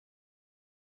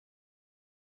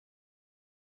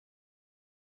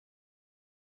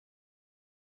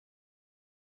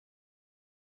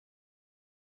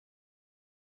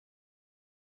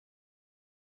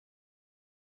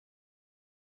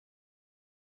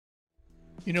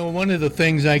You know, one of the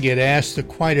things I get asked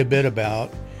quite a bit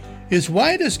about is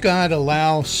why does God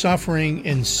allow suffering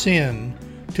and sin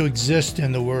to exist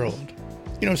in the world?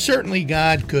 You know, certainly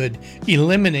God could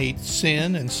eliminate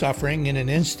sin and suffering in an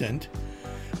instant,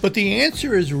 but the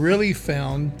answer is really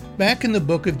found back in the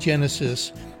book of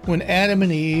Genesis when Adam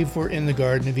and Eve were in the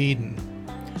Garden of Eden.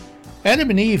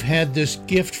 Adam and Eve had this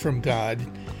gift from God.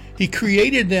 He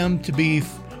created them to be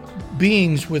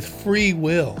beings with free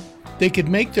will. They could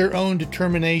make their own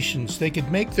determinations. They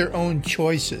could make their own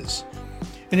choices.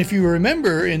 And if you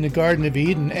remember in the Garden of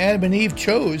Eden, Adam and Eve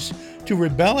chose to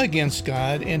rebel against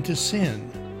God and to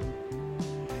sin.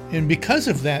 And because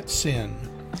of that sin,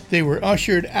 they were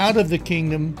ushered out of the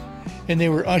kingdom and they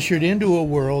were ushered into a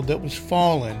world that was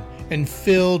fallen and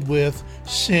filled with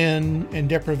sin and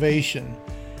deprivation.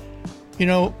 You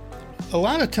know, a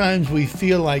lot of times we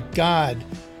feel like God,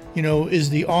 is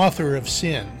the author of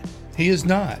sin. He is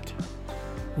not.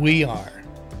 We are,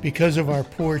 because of our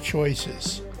poor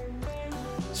choices.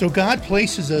 So God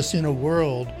places us in a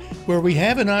world where we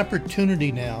have an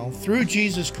opportunity now, through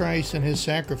Jesus Christ and his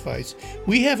sacrifice,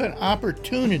 we have an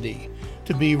opportunity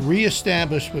to be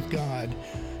reestablished with God,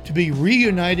 to be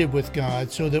reunited with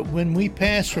God, so that when we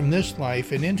pass from this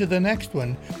life and into the next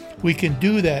one, we can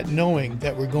do that knowing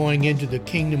that we're going into the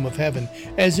kingdom of heaven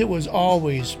as it was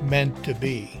always meant to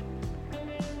be.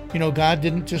 You know, God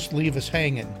didn't just leave us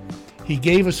hanging. He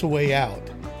gave us a way out,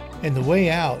 and the way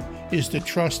out is to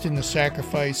trust in the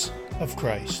sacrifice of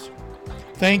Christ.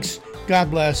 Thanks,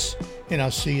 God bless, and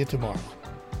I'll see you tomorrow.